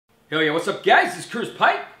Hell yeah, what's up guys? This is Cruz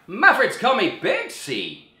Pipe. My friends call me Big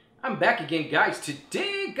C. I'm back again guys.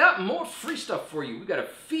 Today got more free stuff for you. We got a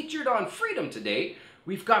featured on Freedom today.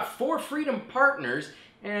 We've got 4 Freedom partners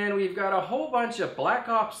and we've got a whole bunch of Black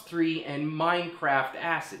Ops 3 and Minecraft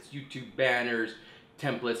assets, YouTube banners,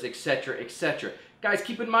 templates, etc, etc. Guys,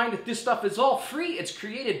 keep in mind that this stuff is all free. It's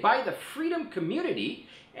created by the Freedom community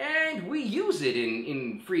and we use it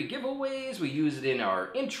in free giveaways, we use it in our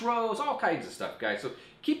intros, all kinds of stuff guys. So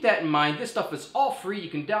keep that in mind. This stuff is all free. You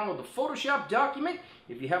can download the Photoshop document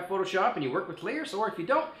if you have Photoshop and you work with layers, or if you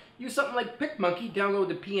don't, use something like PicMonkey, download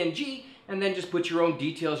the PNG, and then just put your own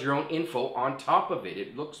details, your own info on top of it.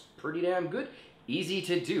 It looks pretty damn good. Easy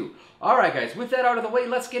to do. Alright guys, with that out of the way,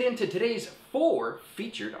 let's get into today's 4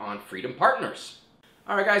 featured on Freedom partners.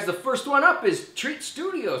 Alright guys, the first one up is Treat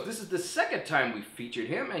Studios. This is the second time we've featured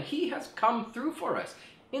him, and he has come through for us.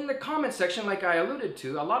 In the comment section, like I alluded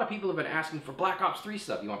to, a lot of people have been asking for Black Ops 3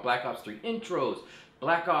 stuff. You want Black Ops 3 intros,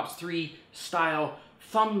 Black Ops 3 style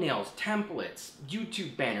thumbnails, templates,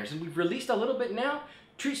 YouTube banners, and we've released a little bit now.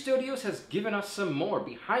 Treat Studios has given us some more.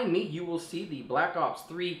 Behind me, you will see the Black Ops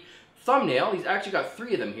 3 thumbnail. He's actually got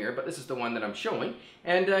 3 of them here, but this is the one that I'm showing.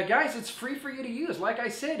 And guys, it's free for you to use. Like I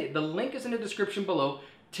said, the link is in the description below.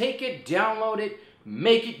 Take it, download it,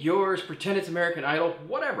 make it yours, pretend it's American Idol,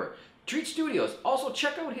 whatever. Treat Studios. Also,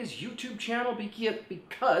 check out his YouTube channel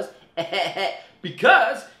because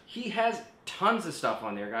he has tons of stuff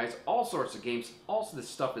on there, guys. All sorts of games. Also, this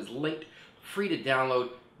stuff is linked, free to download.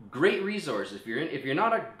 Great resource. If you're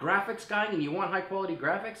not a graphics guy and you want high quality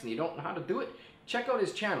graphics and you don't know how to do it, check out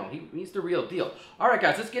his channel. He's the real deal. All right,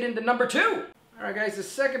 guys, let's get into number 2. All right, guys, the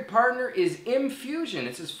second partner is Infusion.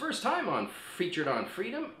 It's his first time featured on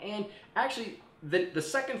Freedom, and actually, the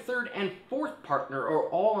second, third, and fourth partner are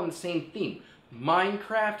all on the same theme.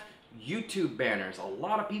 Minecraft YouTube banners. A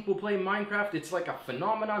lot of people play Minecraft. It's like a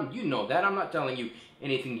phenomenon. You know that. I'm not telling you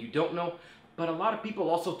anything you don't know. But a lot of people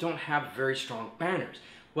also don't have very strong banners.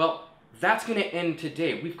 Well, that's going to end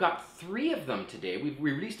today. We've got 3 of them today. We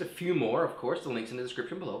released a few more, of course. The link's in the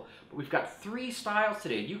description below. But we've got 3 styles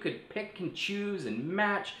today. You could pick and choose and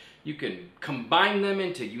match. You can combine them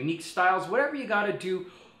into unique styles. Whatever you got to do,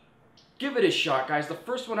 give it a shot, guys. The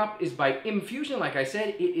first one up is by Infusion. Like I said,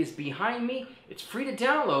 it is behind me. It's free to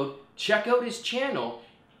download. Check out his channel.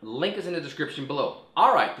 Link is in the description below.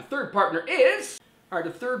 All right, the third partner is... Alright,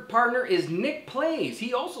 the third partner is Nick Plays.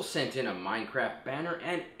 He also sent in a Minecraft banner,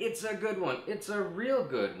 and it's a good one. It's a real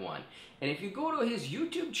good one. And if you go to his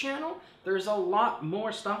YouTube channel, there's a lot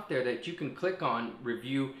more stuff there that you can click on,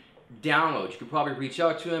 review, download. You could probably reach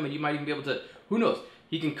out to him, and you might even be able to, who knows,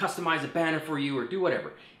 he can customize a banner for you or do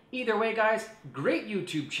whatever. Either way, guys, great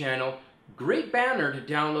YouTube channel, great banner to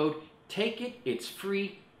download. Take it, it's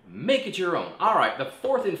free, make it your own. Alright, the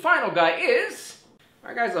fourth and final guy is...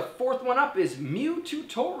 Alright guys, the fourth one up is Mew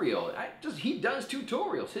Tutorial. He does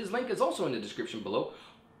tutorials. His link is also in the description below.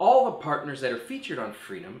 All the partners that are featured on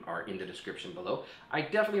Freedom are in the description below. I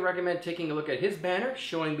definitely recommend taking a look at his banner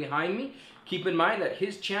showing behind me. Keep in mind that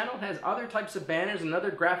his channel has other types of banners and other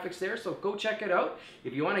graphics there, so go check it out.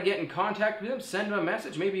 If you want to get in contact with him, send him a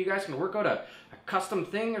message. Maybe you guys can work out a custom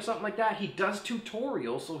thing or something like that. He does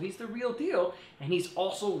tutorials, so he's the real deal, and he's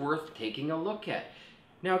also worth taking a look at.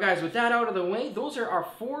 Now guys, with that out of the way, those are our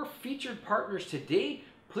 4 featured partners today.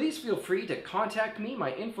 Please feel free to contact me.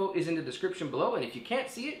 My info is in the description below, and if you can't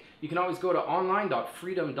see it, you can always go to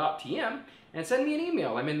online.freedom.tm and send me an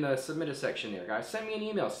email. I'm in the submit section there, guys. Send me an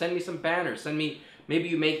email. Send me some banners. Send me, maybe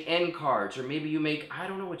you make end cards, or maybe you make, I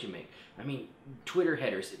don't know what you make. I mean, Twitter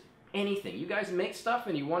headers, anything. You guys make stuff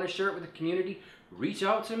and you want to share it with the community, reach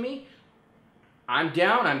out to me. I'm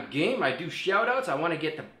down, I'm game. I do shout outs. I want to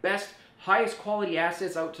get the best, highest quality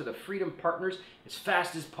assets out to the Freedom partners as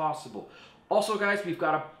fast as possible. Also guys, we've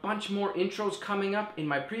got a bunch more intros coming up. In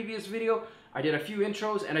my previous video, I did a few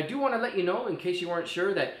intros, and I do want to let you know, in case you weren't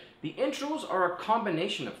sure, that the intros are a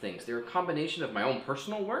combination of things. They're a combination of my own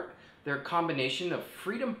personal work. They're a combination of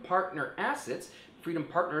Freedom partner assets. Freedom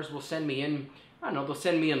partners will send me in, I don't know, they'll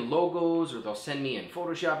send me in logos, or they'll send me in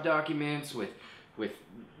Photoshop documents with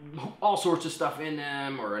all sorts of stuff in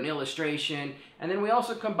them, or an illustration. And then we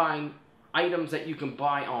also combine items that you can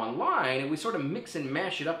buy online, and we sort of mix and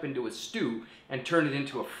mash it up into a stew and turn it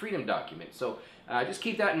into a Freedom document. So just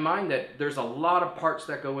keep that in mind, that there's a lot of parts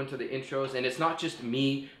that go into the intros, and it's not just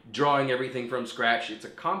me drawing everything from scratch. It's a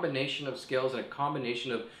combination of skills and a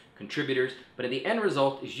combination of contributors, but the end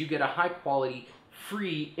result is you get a high quality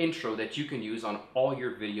free intro that you can use on all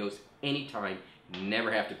your videos anytime,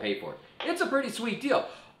 never have to pay for it. It's a pretty sweet deal.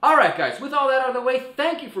 Alright guys, with all that out of the way,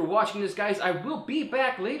 thank you for watching this, guys. I will be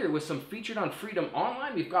back later with some Featured on Freedom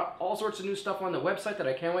Online. We've got all sorts of new stuff on the website that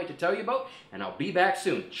I can't wait to tell you about, and I'll be back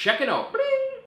soon. Check it out. Bling!